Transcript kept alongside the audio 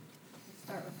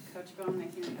Coach Bowen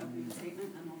making an opening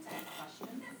statement, and we'll take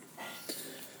questions.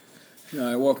 All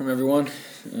right, welcome everyone.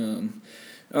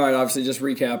 All right, obviously just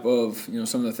recap of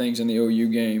some of the things in the OU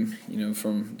game.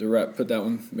 From the rep, put that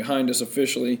one behind us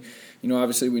officially.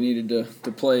 Obviously we needed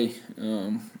to play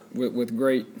with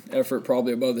great effort,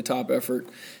 probably above the top effort,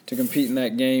 to compete in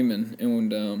that game. And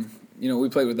we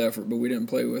played with effort, but we didn't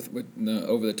play with the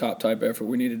over the top type effort.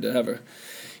 We needed to have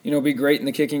be great in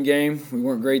the kicking game. We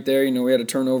weren't great there. We had a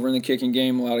turnover in the kicking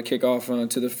game, allowed a kickoff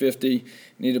to the 50.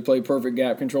 Needed to play perfect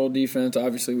gap control defense.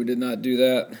 Obviously, we did not do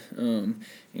that.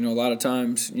 A lot of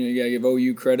times, you got to give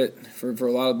OU credit for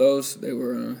a lot of those. They're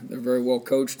very well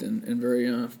coached and very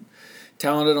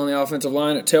talented on the offensive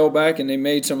line at tailback, and they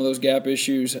made some of those gap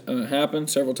issues happen.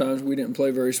 Several times we didn't play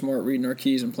very smart, reading our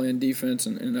keys and playing defense,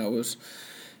 and that was –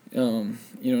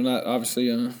 not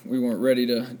obviously we weren't ready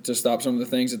to stop some of the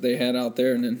things that they had out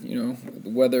there. And then, the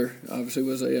weather obviously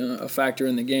was a factor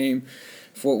in the game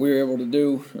for what we were able to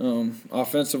do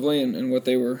offensively and what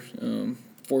they were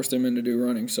forced them into do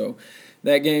running. So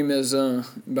that game is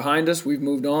behind us. We've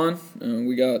moved on.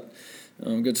 We got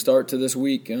a good start to this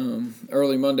week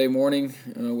early Monday morning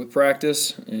with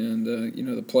practice. And,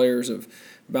 the players have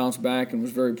bounced back and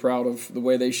was very proud of the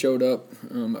way they showed up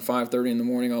at 5:30 in the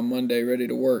morning on Monday, ready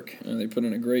to work. They put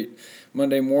in a great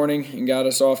Monday morning and got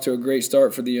us off to a great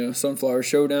start for the Sunflower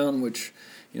Showdown, which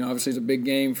obviously is a big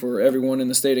game for everyone in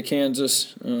the state of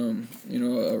Kansas.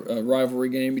 A rivalry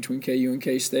game between KU and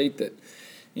K-State that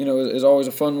is always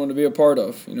a fun one to be a part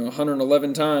of.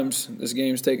 111 times this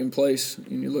game's taken place,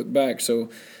 and you look back. So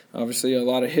obviously a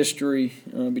lot of history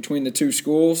between the two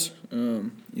schools.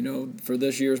 For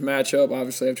this year's matchup,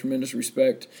 obviously I have tremendous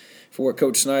respect for what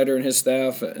Coach Snyder and his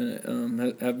staff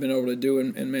have been able to do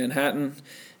in Manhattan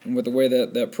and with the way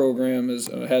that program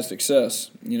has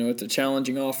success. It's a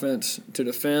challenging offense to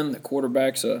defend. The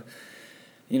quarterback's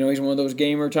he's one of those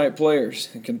gamer-type players.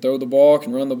 He can throw the ball,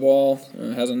 can run the ball,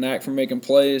 has a knack for making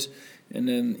plays. And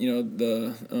then,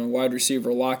 the wide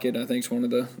receiver Lockett, I think, is one of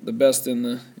the best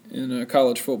in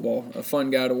college football. A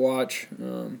fun guy to watch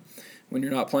when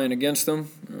you're not playing against him.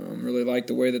 Really like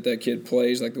the way that kid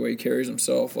plays, like the way he carries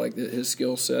himself, like his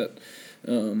skill set.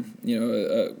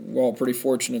 We're all pretty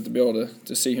fortunate to be able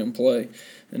to see him play.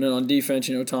 And then on defense,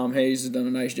 Tom Hayes has done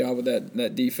a nice job with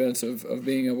that defense of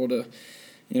being able to,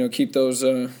 keep those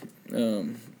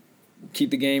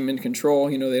keep the game in control.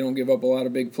 They don't give up a lot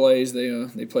of big plays.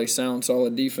 They play sound,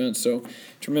 solid defense. So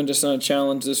tremendous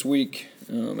challenge this week,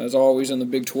 as always in the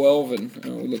Big 12, and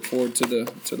we look forward to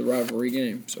the rivalry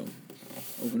game. So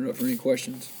open it up for any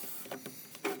questions.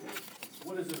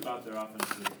 What is it about their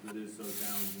offense that is so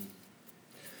challenging?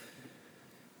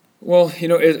 Well,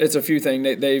 it's a few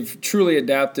things. They've truly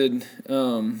adapted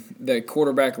the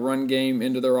quarterback run game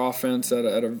into their offense at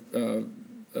a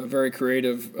very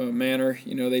creative manner.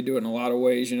 They do it in a lot of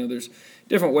ways. There's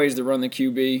different ways to run the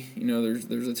QB.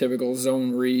 There's a typical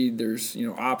zone read. There's,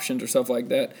 options or stuff like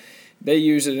that. They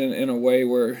use it in a way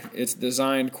where it's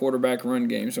designed quarterback run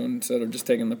game. So instead of just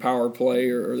taking the power play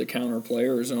or the counter play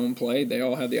or zone play, they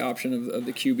all have the option of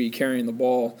the QB carrying the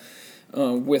ball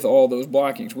with all those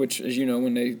blockings, which, as you know,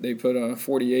 when they put a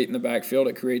 48 in the backfield,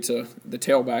 it creates the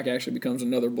tailback actually becomes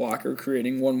another blocker,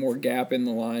 creating one more gap in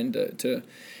the line to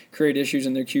create issues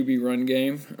in their QB run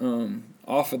game.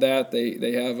 Off of that,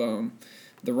 they have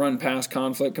the run-pass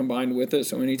conflict combined with it.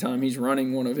 So anytime he's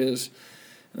running one of his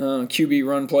QB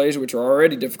run plays, which are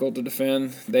already difficult to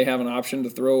defend, they have an option to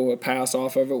throw a pass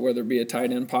off of it, whether it be a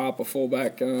tight end pop, a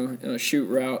fullback shoot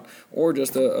route, or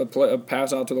just a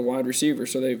pass out to the wide receiver.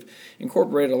 So they've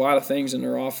incorporated a lot of things in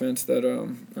their offense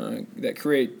that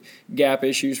create gap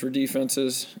issues for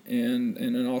defenses and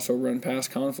then also run pass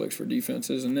conflicts for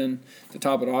defenses. And then to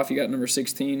top it off, you got number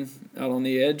 16 out on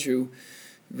the edge, who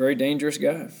very dangerous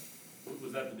guy.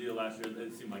 Was that the deal last year?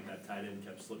 It seemed like that tight end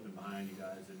kept slipping behind you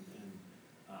guys, and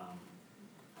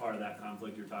part of that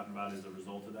conflict you're talking about is a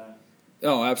result of that?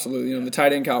 Oh, absolutely. The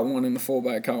tight end caught one and the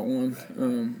fullback caught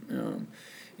one.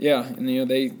 Yeah, and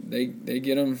they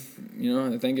get them.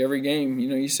 I think every game,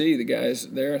 you see the guys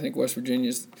there. I think West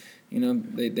Virginia's,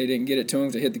 they didn't get it to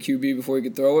him to hit the QB before he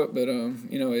could throw it, but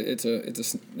it's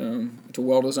a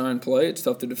well designed play. It's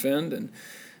tough to defend, and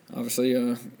obviously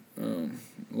a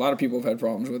lot of people have had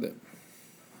problems with it.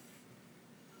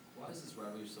 Why is this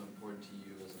rivalry so important to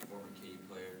you as a former KU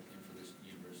player and for this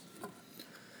university?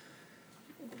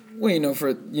 Well,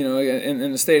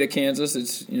 in the state of Kansas,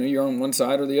 it's you're on one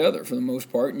side or the other for the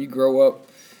most part, and you grow up,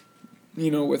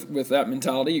 with that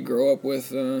mentality. You grow up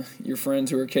with your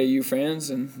friends who are KU fans,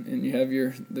 and you have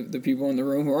the people in the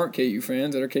room who aren't KU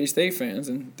fans that are K-State fans,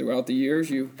 and throughout the years,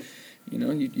 you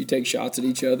take shots at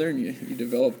each other, and you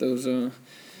develop those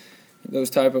those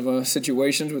type of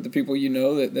situations with the people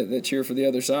that cheer for the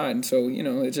other side. And so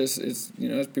it's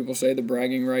as people say, the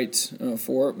bragging rights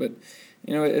for it. But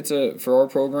for our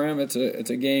program, it's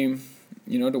a game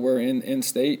to where in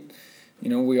state.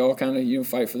 We all kind of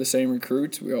fight for the same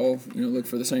recruits. We all look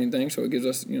for the same thing, so it gives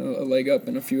us a leg up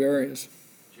in a few areas.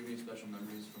 Do you have any special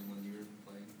memories from when you were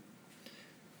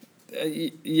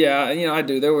playing? Yeah, I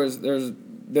do. There's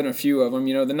been a few of them.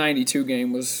 The '92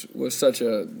 game was such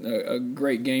a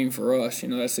great game for us.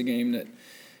 That's the game that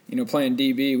playing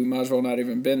DB, we might as well not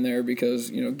even been there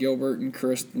because Gilbert and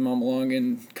Chris Mamalong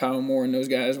and Kyle Moore and those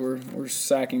guys were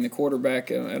sacking the quarterback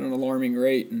at an alarming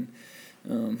rate, and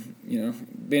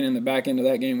being in the back end of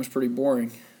that game was pretty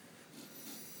boring.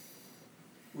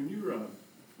 When you were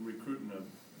recruiting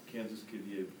a Kansas kid,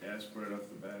 you asked right off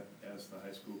the bat, asked the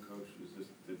high school coach,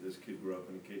 did this kid grow up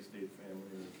in a K-State family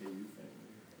or a KU family?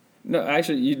 No,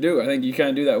 actually, you do. I think you kind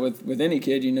of do that with any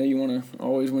kid. You want to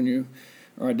always, when you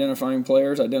are identifying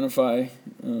players, identify,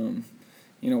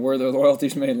 where their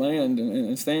loyalties may land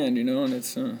and stand, and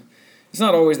it's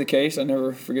not always the case. I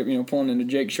never forget, pulling into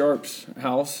Jake Sharp's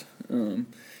house,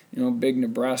 big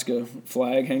Nebraska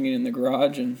flag hanging in the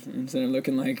garage, and instead of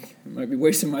looking like I might be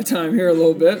wasting my time here a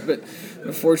little bit, but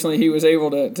fortunately he was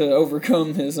able to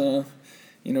overcome his,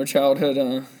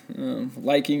 childhood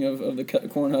liking of the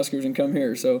Cornhuskers and come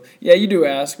here. So, yeah, you do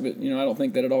ask, but, I don't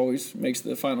think that it always makes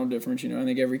the final difference. I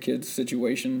think every kid's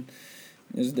situation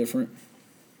is different.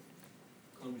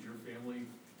 Was your family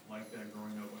like that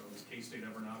growing up? Was K-State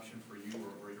ever an option for you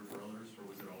or your brothers, or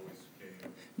was it always KU?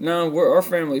 No, our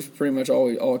family's pretty much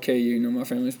all KU. My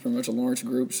family's pretty much a Lawrence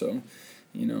group, so,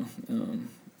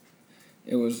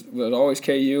 it was always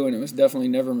KU, and it was definitely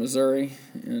never Missouri,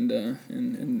 and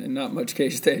not much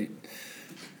K-State.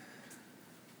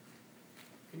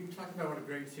 Can you talk about what a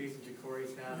great season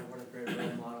Ja'Cory's had and what a great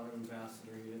role model and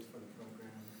ambassador he is for the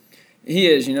program? He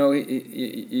is.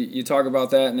 You talk about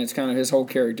that, and it's kind of his whole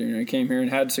character. He came here and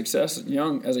had success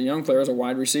as a young player as a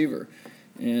wide receiver,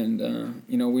 and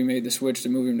we made the switch to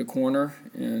move him to corner,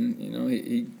 and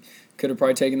he could have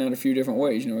probably taken that a few different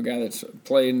ways. A guy that's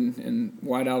played and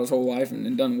wide out his whole life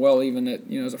and done well even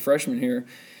as a freshman here.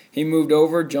 He moved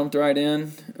over, jumped right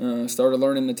in, started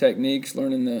learning the techniques,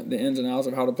 learning the ins and outs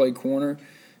of how to play corner.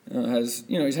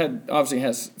 Obviously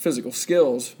has physical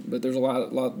skills, but there's a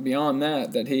lot beyond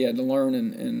that he had to learn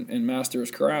and master his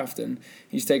craft. And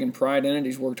he's taken pride in it.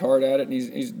 He's worked hard at it, and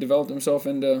he's developed himself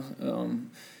into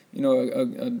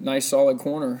a nice solid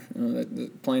corner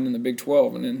that playing in the Big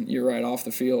 12. And then you're right off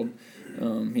the field.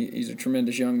 He's a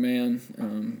tremendous young man,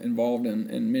 involved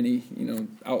in many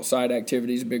outside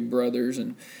activities, Big Brothers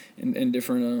and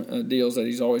different deals that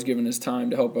he's always given his time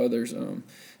to help others.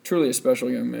 Truly a special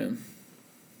young man.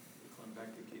 Going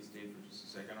back to K-State for just a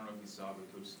sec, I don't know if you saw,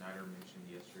 but Coach Snyder mentioned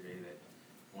yesterday that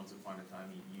once upon a time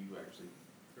he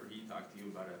talked to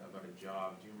you about a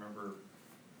job. Do you remember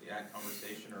that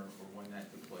conversation or when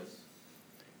that took place?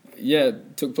 Yeah,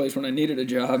 it took place when I needed a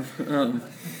job.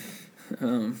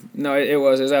 No, it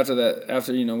was after that.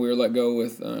 After we were let go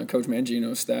with Coach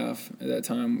Mangino's staff at that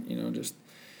time. Just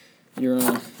you're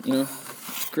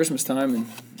it's Christmas time and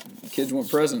kids want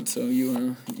presents, so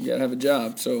you gotta have a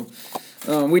job. So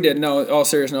we did. No, all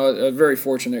serious. No, very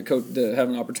fortunate to have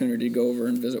an opportunity to go over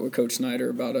and visit with Coach Snyder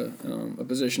about a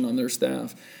position on their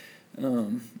staff.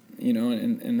 And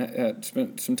had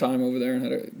spent some time over there and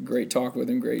had a great talk with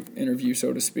him, great interview,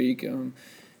 so to speak.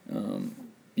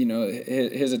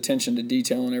 His attention to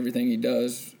detail and everything he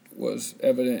does was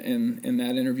evident in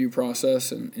that interview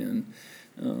process, and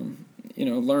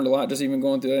learned a lot just even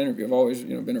going through that interview. I've always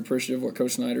been appreciative of what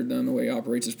Coach Snyder done, the way he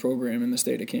operates his program in the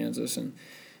state of Kansas, and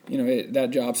that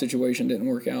job situation didn't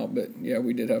work out, but yeah,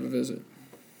 we did have a visit.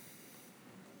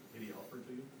 Did he offer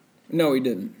to you? No, he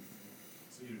didn't.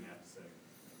 So you didn't have to say.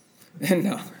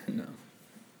 No.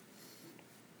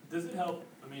 Does it help?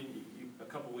 I mean, a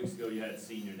couple weeks ago you had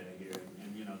senior day here,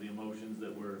 and the emotions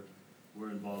that were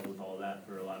involved with all that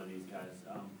for a lot of these guys.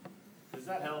 Does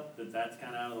that help that that's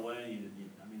kind of out of the way?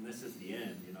 This is the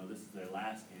end. This is their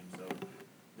last game. So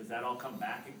does that all come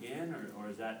back again, or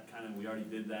is that kind of we already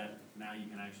did that? Now you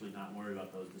can actually not worry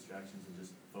about those distractions and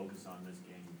just focus on this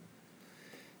game.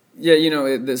 Yeah,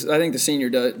 I think the senior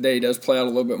day does play out a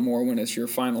little bit more when it's your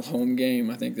final home game.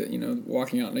 I think that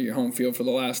walking out into your home field for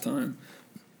the last time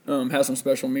has some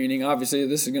special meaning. Obviously,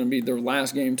 this is going to be their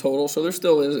last game total, so there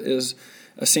still is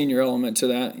a senior element to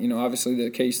that. Obviously the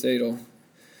K-State will,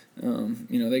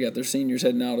 they got their seniors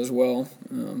heading out as well.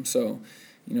 So,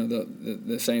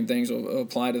 the same things will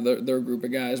apply to their group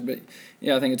of guys. But,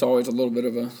 yeah, I think it's always a little bit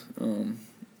of a,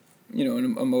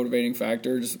 a motivating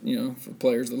factor, just, for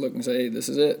players to look and say, hey, this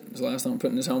is it. It's the last time I'm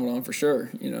putting this helmet on for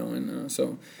sure,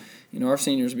 so our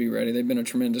seniors will be ready. They've been a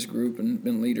tremendous group and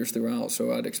been leaders throughout,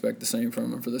 so I'd expect the same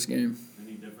from them for this game.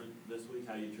 Any different this week,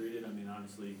 how you treat it? I mean,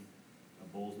 obviously, a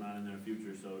bowl's not in their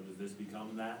future, so does this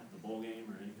become that, the bowl game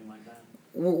or anything like that?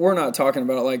 We're not talking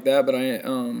about it like that, but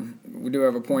we do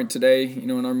have a point today.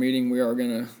 In our meeting, we are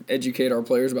going to educate our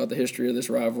players about the history of this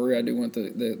rivalry. I do want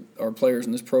our players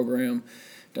in this program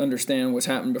to understand what's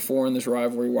happened before in this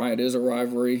rivalry, why it is a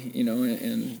rivalry.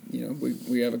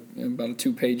 We have about a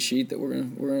 2-page sheet that we're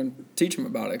going to teach them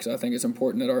about it, because I think it's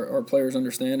important that our players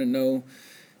understand and know,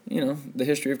 the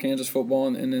history of Kansas football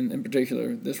and in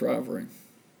particular this rivalry.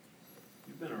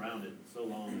 You've been around it so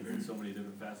long in so many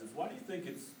different facets. Why do you think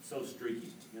it's so streaky?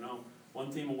 One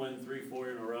team will win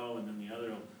 3-4 in a row, and then the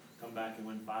other will come back and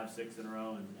win 5-6 in a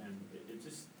row, and it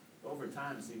just over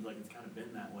time it seems like it's kind of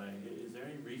been that way. Is there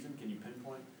any reason? Can you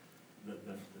pinpoint the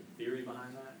theory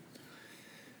behind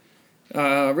that?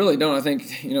 I really don't. I think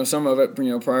some of it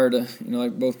prior to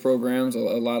like both programs, a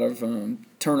lot of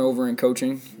turnover in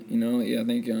coaching. I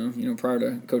think prior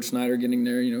to Coach Snyder getting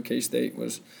there, K-State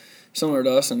was similar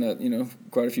to us, and that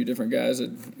quite a few different guys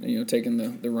had taken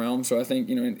the realm. So I think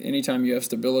anytime you have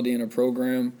stability in a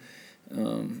program,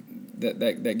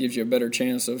 that gives you a better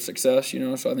chance of success.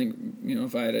 So I think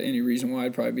if I had any reason why,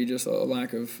 it'd probably be just a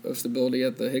lack of stability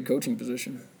at the head coaching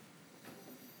position.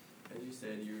 As you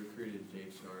said, you recruited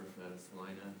Jake Sharp out of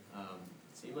Salina.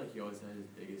 It seemed like he always had his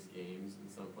biggest games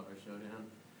in Sunflower Showdown.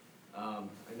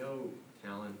 I know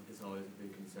talent is always a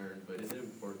big concern, but is it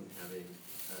important having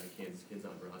Kansas kids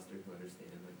on roster who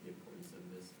understand the importance of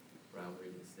this rivalry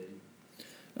in the state?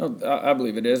 I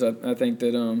believe it is. I think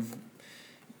that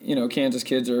Kansas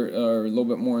kids are a little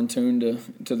bit more in tune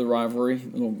to the rivalry.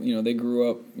 They grew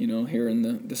up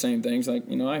hearing the same things. Like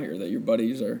I hear that your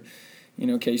buddies are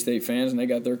K-State fans and they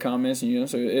got their comments,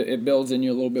 so it builds in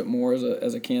you a little bit more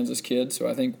as a Kansas kid. So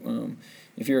I think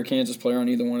if you're a Kansas player on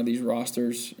either one of these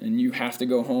rosters and you have to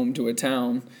go home to a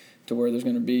town to where there's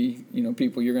going to be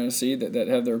people you're going to see that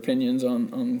have their opinions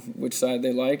on which side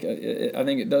they like, I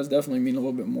think it does definitely mean a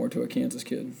little bit more to a Kansas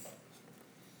kid.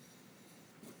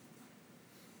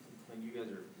 When you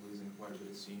guys are losing quite a bit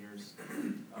of seniors,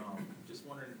 just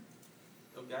wondering,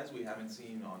 of guys we haven't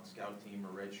seen on scout team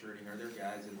or redshirting, are there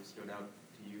guys that have stood out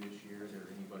to you this year? Is there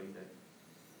anybody that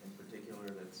in particular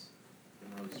that's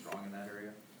been really strong in that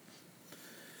area?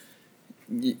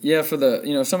 Yeah, for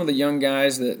the some of the young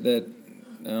guys that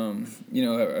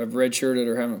have redshirted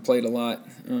or haven't played a lot,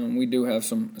 we do have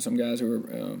some guys who are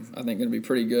I think going to be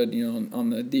pretty good. On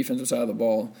the defensive side of the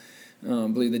ball, I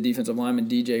believe the defensive lineman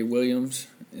DJ Williams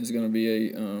is going to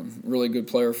be a really good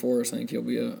player for us. I think he'll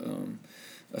be a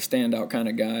standout kind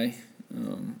of guy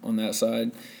on that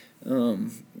side.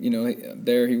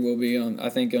 There he will be on. I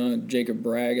think Jacob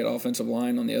Bragg at offensive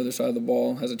line on the other side of the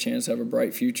ball has a chance to have a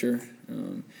bright future.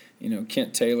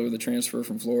 Kent Taylor, the transfer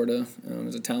from Florida,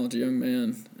 is a talented young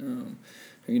man.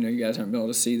 Who you guys haven't been able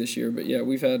to see this year, but yeah,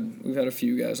 we've had a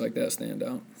few guys like that stand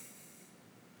out.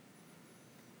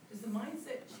 Does the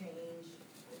mindset change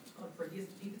for his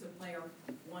defensive player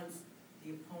once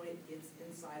the opponent gets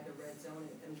inside the red zone,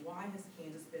 and why has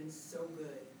Kansas been so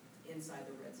good inside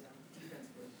the red zone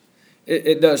defensively?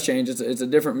 It does change. It's a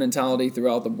different mentality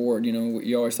throughout the board.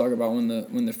 You always talk about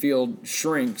when the field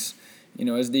shrinks.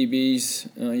 As DBs,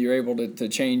 you're able to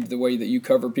change the way that you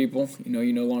cover people.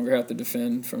 You no longer have to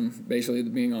defend from basically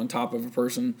being on top of a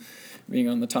person, being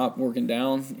on the top working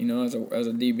down. As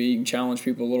a DB, you can challenge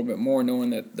people a little bit more, knowing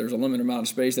that there's a limited amount of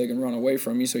space they can run away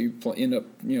from you. So you end up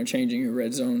changing your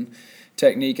red zone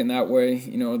technique in that way.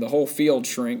 The whole field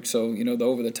shrinks. So the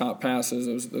over the top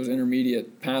passes, those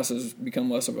intermediate passes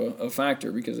become less of a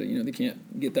factor because they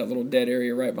can't get that little dead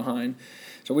area right behind.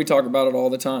 So we talk about it all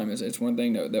the time. It's one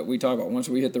thing that we talk about. Once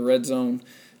we hit the red zone,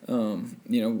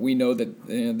 we know that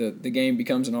the game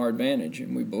becomes in our advantage,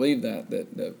 and we believe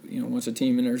that once a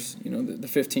team enters the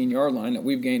 15-yard line, that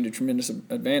we've gained a tremendous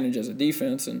advantage as a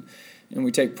defense, and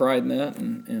we take pride in that.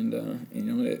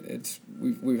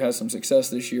 We've had some success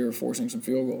this year forcing some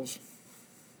field goals.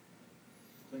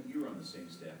 Clint, you were on the same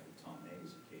staff with Tom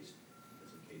Hayes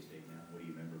at K-State now. What do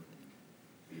you remember from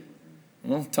being with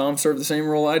him? Well, Tom served the same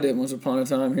role I did once upon a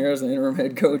time here as the interim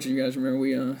head coach. You guys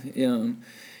remember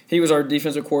he was our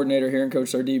defensive coordinator here and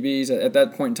coached our DBs. At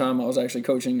that point in time, I was actually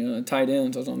coaching tight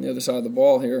ends. I was on the other side of the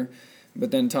ball here. But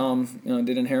then Tom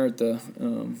did inherit the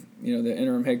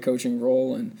interim head coaching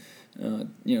role, and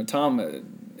Tom, a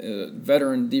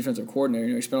veteran defensive coordinator.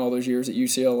 He spent all those years at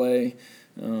UCLA,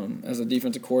 as a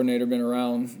defensive coordinator, been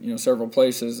around several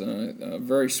places. A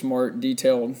very smart,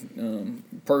 detailed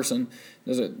person.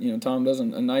 Tom does a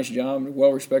nice job.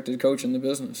 Well-respected coach in the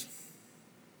business.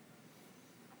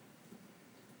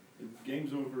 The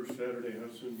game's over Saturday. How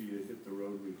soon do you hit the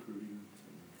road recruiting?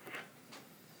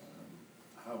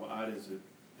 How odd is it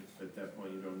if at that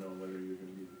point you don't know whether you're going to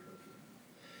be the coach?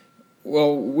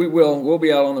 Well, we'll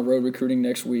be out on the road recruiting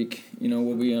next week.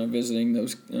 We'll be visiting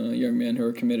those young men who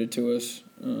are committed to us,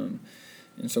 and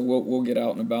so we'll get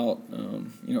out and about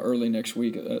early next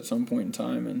week at some point in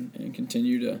time and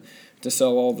continue to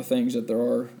sell all the things that there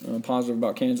are positive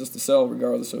about Kansas to sell,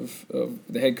 regardless of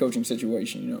the head coaching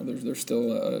situation. There's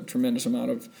still a tremendous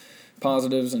amount of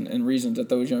positives and reasons that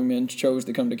those young men chose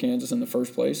to come to Kansas in the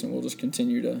first place, and we'll just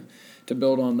continue to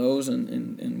build on those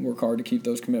and work hard to keep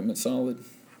those commitments solid.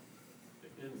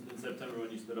 In September,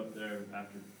 when you stood up there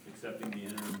after accepting the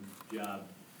interim job,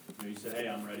 you said, "Hey,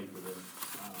 I'm ready for this."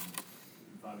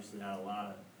 You've obviously had a lot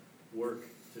of work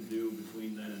to do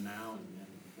between then and now,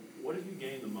 and what have you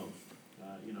gained the most,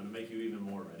 to make you even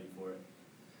more ready for it?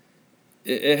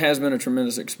 It has been a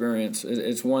tremendous experience.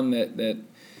 It's one that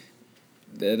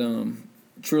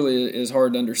truly is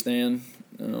hard to understand.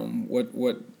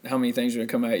 How many things are going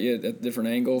to come at you at different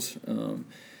angles.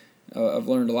 I've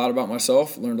learned a lot about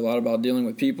myself, learned a lot about dealing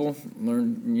with people,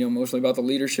 learned mostly about the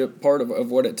leadership part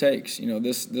of what it takes.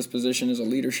 This position is a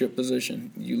leadership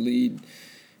position. You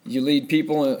lead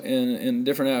people in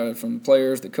different areas, from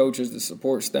players to coaches to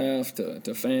support staff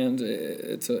to fans.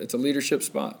 It's a leadership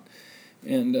spot,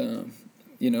 and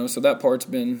so that part's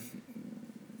been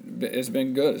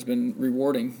good. It's been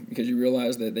rewarding because you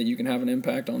realize that you can have an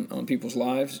impact on people's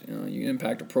lives. You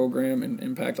impact a program and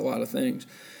impact a lot of things.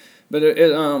 But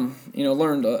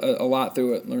learned a lot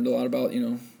through it. Learned a lot about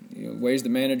ways to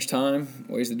manage time,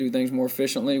 ways to do things more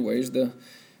efficiently, ways to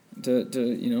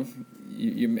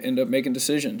you end up making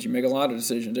decisions. You make a lot of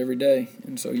decisions every day,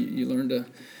 and so you learn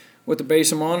what to base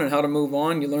them on and how to move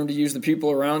on. You learn to use the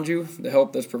people around you, the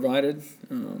help that's provided.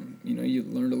 You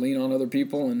learn to lean on other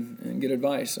people and get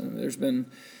advice. And there's been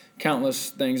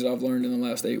countless things that I've learned in the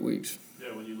last 8 weeks.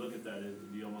 Yeah, when you look at that,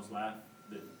 do you almost laugh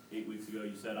that 8 weeks ago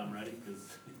you said, "I'm ready"?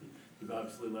 Because you've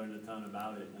obviously learned a ton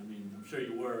about it. I mean, I'm sure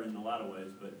you were in a lot of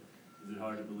ways, but is it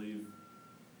hard to believe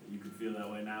that you could feel that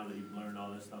way now that you've learned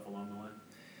all this stuff along the way?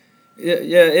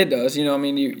 Yeah, it does. You know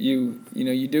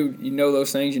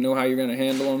those things. You know how you're going to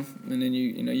handle them, and then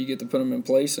you get to put them in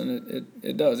place, and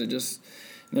it does. It just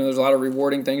there's a lot of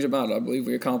rewarding things about it. I believe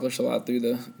we accomplished a lot through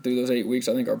those 8 weeks.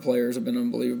 I think our players have been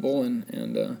unbelievable,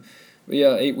 but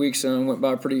yeah, 8 weeks went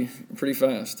by pretty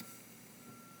fast.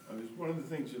 One of the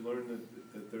things you learn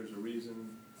that there's a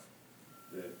reason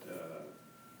that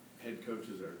head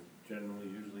coaches are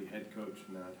usually head coach,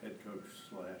 not head coach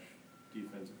 /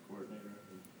 defensive coordinator.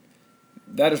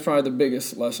 That is probably the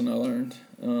biggest lesson I learned.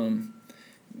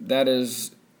 That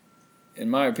is, in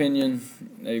my opinion,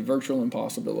 a virtual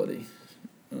impossibility.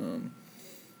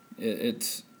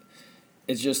 It's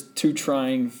just too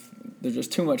trying. There's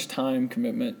just too much time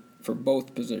commitment for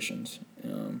both positions.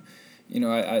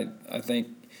 I think,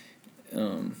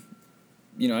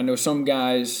 I know some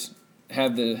guys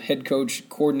have the head coach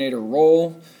coordinator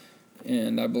role,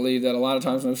 and I believe that a lot of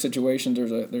times in those situations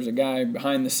there's a guy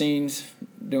behind the scenes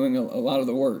doing a lot of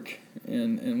the work,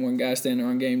 and one guy standing there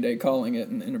on game day calling it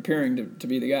and appearing to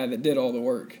be the guy that did all the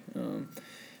work.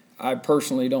 I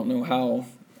personally don't know how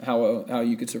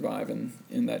you could survive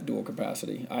in that dual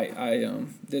capacity. I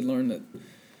did learn that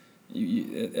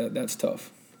that's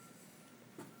tough.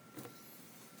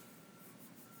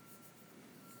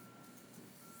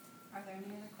 Are there any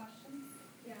other questions?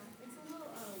 Yeah, it's a little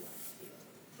out of left field,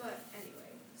 but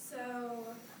anyway,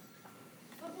 so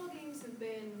football games have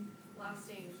been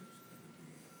lasting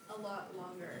a lot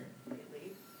longer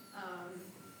lately.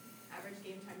 Average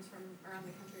game times from around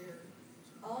the country are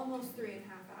almost 3.5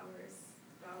 hours,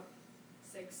 about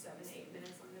 6, 7, 8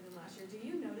 minutes longer than last year. Do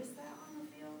you notice that on the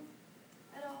field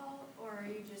at all, or are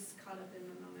you just caught up in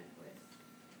the moment with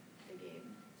the game?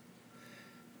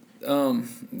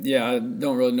 Yeah, I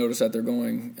don't really notice that they're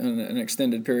going an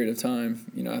extended period of time.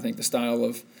 I think the style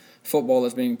of football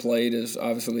that's being played is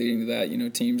obviously leading to that.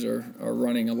 Teams are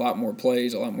running a lot more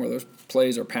plays. A lot more of those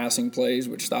plays are passing plays,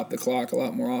 which stop the clock a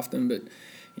lot more often. But,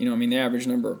 the average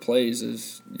number of plays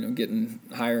is, getting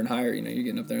higher and higher. You're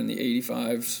getting up there in the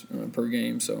 85s per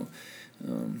game. So,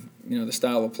 the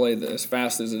style of play, as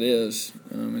fast as it is,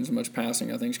 and as much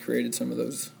passing, I think, has created some of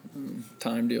those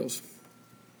time deals.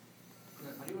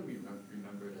 How do you want to be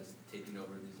remembered as taking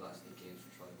over these last 8 games for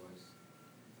Troy Boys?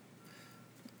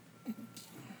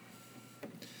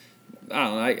 I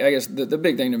don't know. I guess the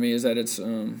big thing to me is that it's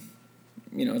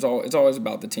it's always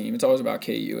about the team. It's always about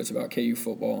KU. It's about KU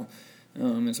football.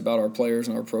 It's about our players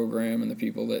and our program and the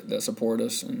people that support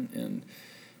us, and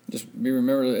just be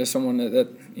remembered as someone that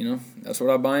that's what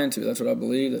I buy into. That's what I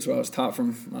believe. That's what I was taught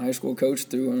from my high school coach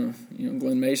through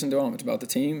Glenn Mason to him. It's about the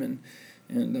team,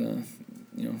 and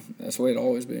that's the way it'll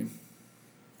always be.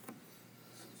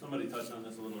 Somebody touched on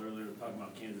this a little earlier, talking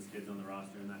about Kansas kids on the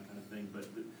roster and that kind of thing, but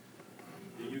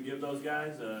do you give those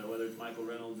guys, whether it's Michael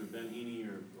Reynolds or Ben Heaney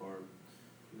or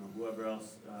whoever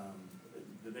else,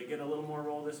 did they get a little more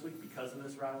role this week because of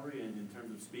this rivalry and in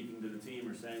terms of speaking to the team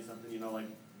or saying something, like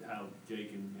how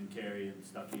Jake and Kerry and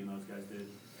Stuckey and those guys did?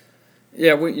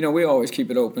 Yeah, we always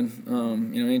keep it open.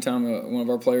 Anytime one of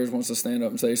our players wants to stand up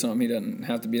and say something, he doesn't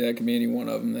have to be. That can be any one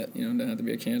of them. That doesn't have to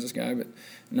be a Kansas guy. But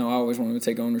I always want them to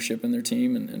take ownership in their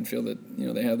team and feel that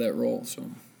they have that role. So. Do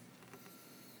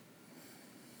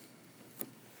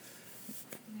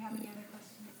you have any other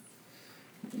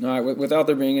questions? All right. Without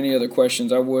there being any other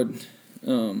questions, I would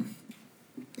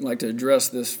like to address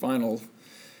this final.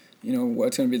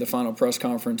 What's going to be the final press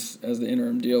conference as the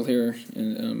interim deal here,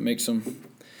 and make some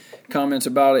comments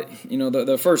about it.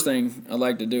 The first thing I'd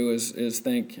like to do is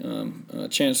thank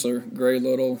Chancellor Gray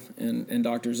Little and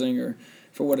Dr. Zenger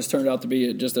for what has turned out to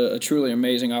be just a truly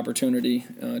amazing opportunity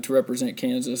to represent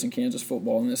Kansas and Kansas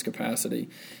football in this capacity.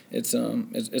 It's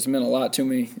meant a lot to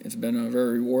me. It's been a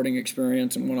very rewarding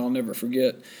experience and one I'll never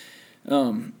forget.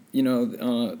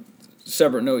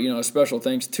 Separate note, a special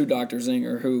thanks to Dr.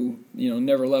 Zenger, who,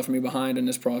 never left me behind in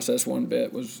this process one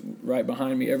bit, was right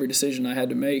behind me. Every decision I had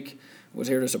to make, was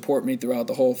here to support me throughout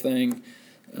the whole thing.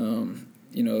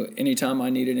 Anytime I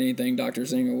needed anything, Dr.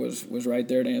 Zenger was right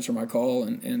there to answer my call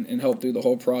and help through the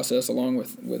whole process along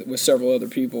with several other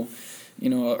people.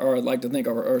 Or I'd like to thank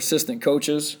our assistant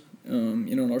coaches,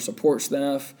 and our support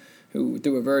staff, who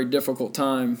through a very difficult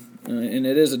time, and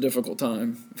it is a difficult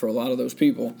time for a lot of those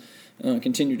people,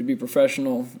 continue to be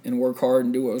professional and work hard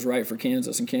and do what was right for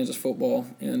Kansas and Kansas football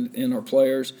and our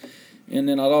players. And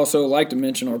then I'd also like to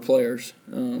mention our players.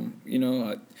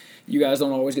 You guys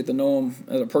don't always get to know them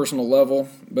at a personal level,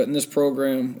 but in this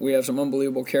program we have some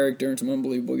unbelievable character and some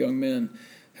unbelievable young men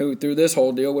who, through this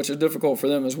whole deal, which is difficult for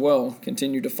them as well,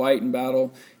 continue to fight and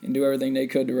battle and do everything they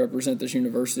could to represent this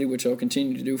university, which they'll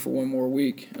continue to do for one more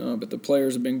week. But the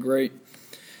players have been great.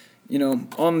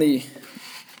 On the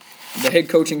head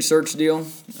coaching search deal,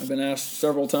 I've been asked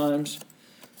several times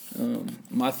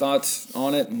my thoughts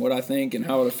on it and what I think and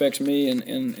how it affects me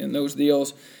and those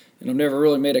deals, and I've never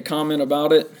really made a comment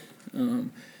about it.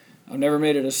 I've never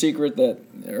made it a secret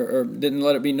or didn't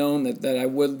let it be known that I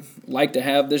would like to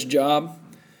have this job,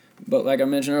 but like I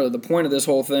mentioned earlier, the point of this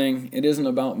whole thing, it isn't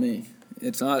about me.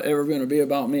 It's not ever going to be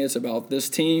about me. It's about this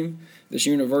team, this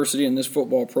university, and this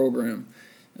football program.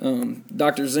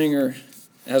 Dr. Zenger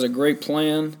has a great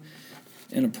plan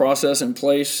and a process in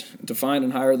place to find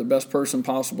and hire the best person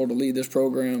possible to lead this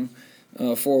program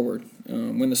forward.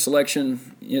 When the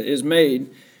selection is made,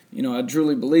 I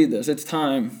truly believe this. It's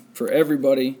time for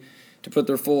everybody to put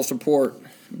their full support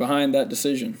behind that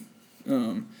decision.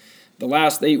 The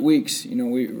last 8 weeks,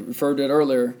 we referred to it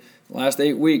earlier, the last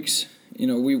 8 weeks,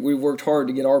 we've worked hard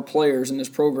to get our players in this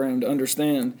program to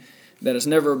understand that it's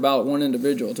never about one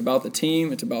individual. It's about the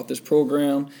team. It's about this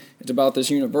program. It's about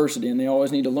this university. And they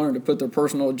always need to learn to put their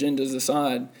personal agendas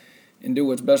aside and do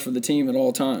what's best for the team at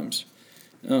all times.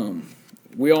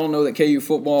 We all know that KU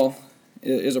football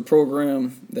is a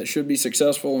program that should be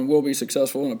successful and will be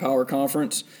successful in a power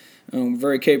conference.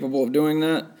 Very capable of doing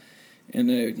that. And,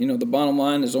 the bottom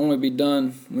line is only be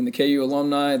done when the KU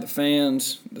alumni, the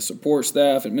fans, the support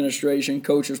staff, administration,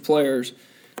 coaches, players,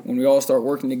 when we all start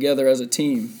working together as a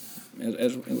team,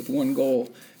 as with one goal,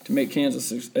 to make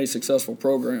Kansas a successful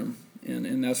program.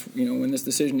 And that's, when this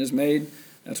decision is made,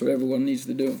 that's what everyone needs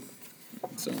to do.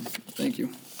 So, thank you.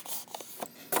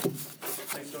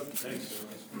 Thanks, Doug. Thanks.